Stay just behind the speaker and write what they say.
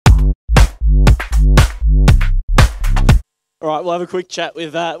All right, we'll have a quick chat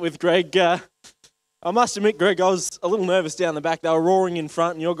with Greg. I must admit, Greg, I was a little nervous down the back. They were roaring in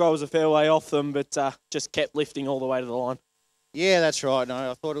front, and your guy was a fair way off them, but just kept lifting all the way to the line. Yeah, that's right.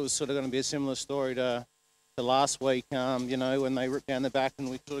 No, I thought it was sort of going to be a similar story to last week, you know, when they ripped down the back and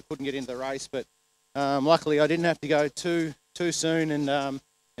we sort of couldn't get into the race. But luckily I didn't have to go too soon. And,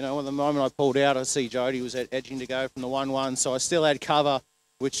 you know, at the moment I pulled out, I see Jody was edging to go from the 1-1. So I still had cover,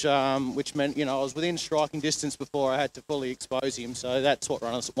 which meant, you know, I was within striking distance before I had to fully expose him. So that's what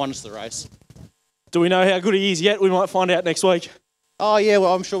won us the race. Do we know how good he is yet? We might find out next week. Oh, yeah,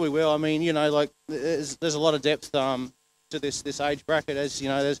 well, I'm sure we will. I mean, you know, like there's a lot of depth to this age bracket. As, you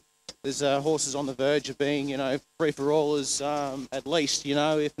know, there's horses on the verge of being, you know, free-for-allers at least, you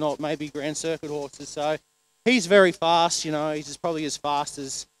know, if not maybe Grand Circuit horses. So he's very fast, you know, he's probably as fast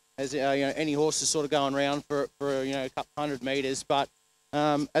as you know, any horse is sort of going around for you know, a couple 100 metres. But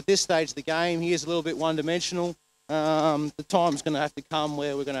at this stage of the game, he is a little bit one-dimensional. The time's going to have to come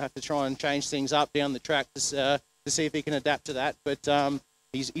where we're going to have to try and change things up down the track to see if he can adapt to that. But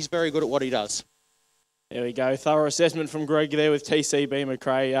he's very good at what he does. There we go. Thorough assessment from Greg there with TCB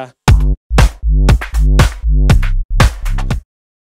Macray.